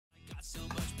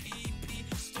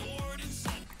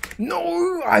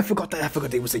No, I forgot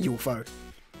that it was a UFO.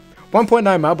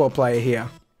 1.9 mobile player here.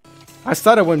 I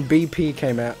started when BP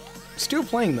came out. Still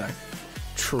playing though.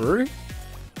 True.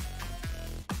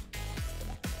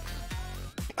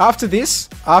 After this,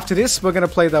 we're gonna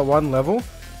play that one level.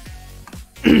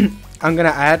 I'm gonna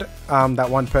add that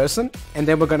one person, and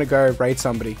then we're gonna go raid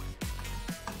somebody.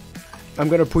 I'm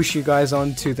gonna push you guys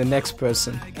on to the next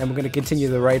person, and we're gonna continue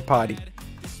the raid party.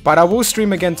 But I will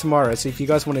stream again tomorrow, so if you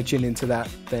guys want to tune into that,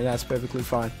 then that's perfectly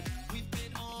fine.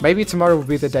 Maybe tomorrow will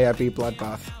be the day I beat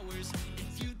Bloodbath.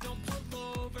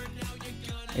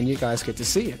 And you guys get to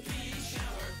see it.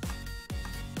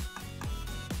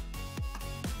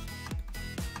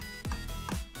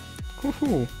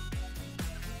 Woohoo.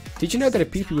 Did you know that if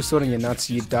pee-pee was stored in your nuts,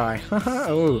 you'd die? Haha,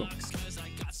 oh.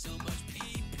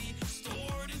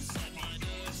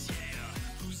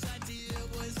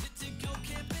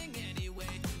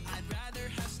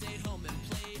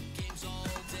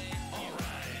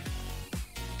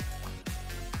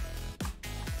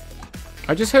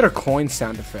 I just heard a coin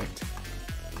sound effect.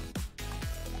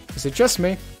 Is it just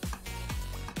me?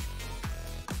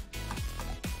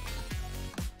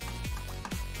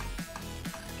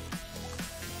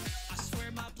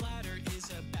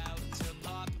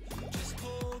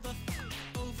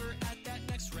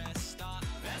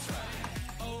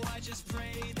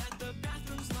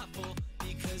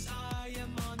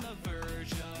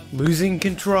 Losing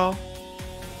control.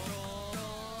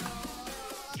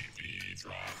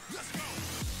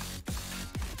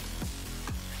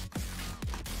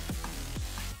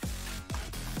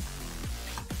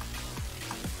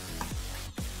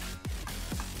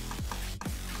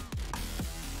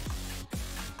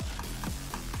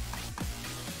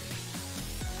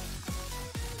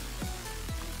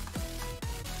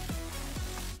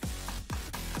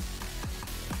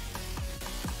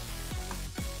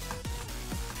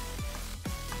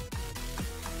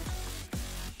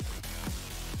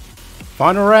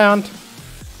 Final round.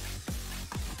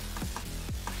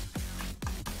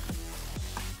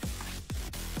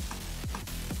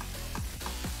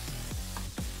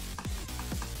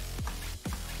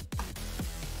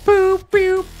 Boo,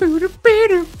 boo, boo, doo, boo,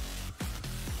 doo.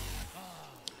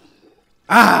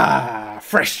 Ah,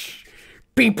 fresh.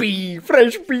 Pee-pee,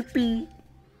 fresh pee-pee.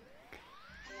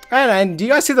 And do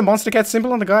you guys see the Monster Cat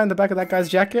symbol on the guy in the back of that guy's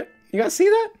jacket? You guys see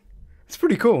that? It's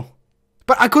pretty cool.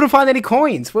 But I couldn't find any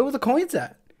coins. Where were the coins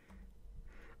at?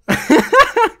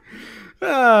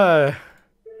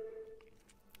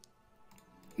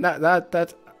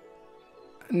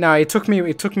 No, it took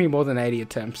me more than 80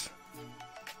 attempts.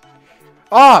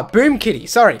 Oh, Boom Kitty.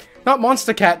 Sorry, not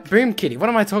Monster Cat. Boom Kitty. What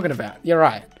am I talking about? You're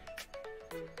right.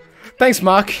 Thanks,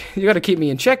 Mark. You got to keep me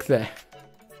in check there.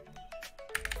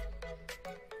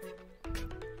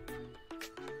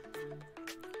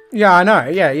 Yeah, I know.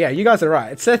 Yeah, you guys are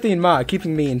right. It's Sethy and Mark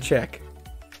keeping me in check.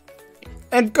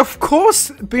 And of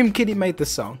course, Boom Kitty made the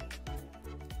song.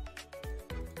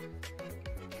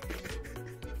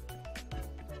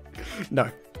 No.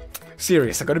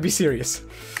 Serious. I gotta be serious.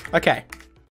 Okay.